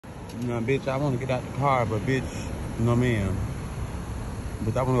No, bitch, I want to get out the car, but bitch, no ma'am.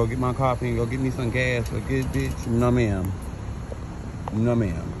 But I want to go get my coffee and go get me some gas, but good bitch, no ma'am. No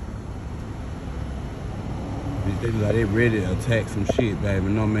ma'am. Bitch, they look like they ready to attack some shit, baby.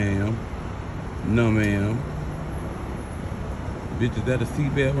 No ma'am. No ma'am. Bitch, is that a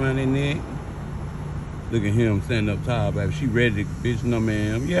seatbelt around their neck? Look at him standing up tall, baby. She ready to, bitch, no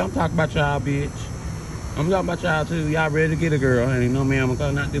ma'am. Yeah, I'm talking about y'all, bitch. I'm talking about y'all too. Y'all ready to get a girl, honey. No ma'am, I'm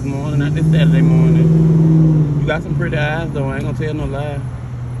going not this morning, not this Saturday morning. You got some pretty eyes though, I ain't gonna tell no lie.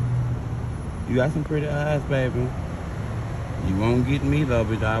 You got some pretty eyes, baby. You won't get me though,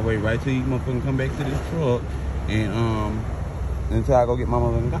 bitch. I'll wait right till you motherfucking come back to this truck and until I go get my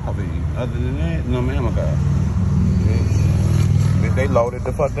motherfucking coffee. Other than that, no ma'am, I got. Bitch, they loaded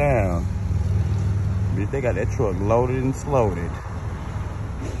the fuck down. Bitch, they got that truck loaded and slowed.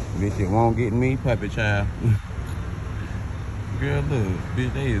 Bitch, it won't get me, puppy child. Girl, look,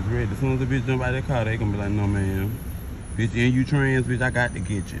 bitch, they is ready. As soon as the bitch jump out that car, they gonna be like, no, ma'am. Bitch, and you trans, bitch, I got to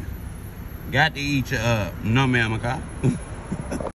get you. Got to eat you up. No, ma'am, I got.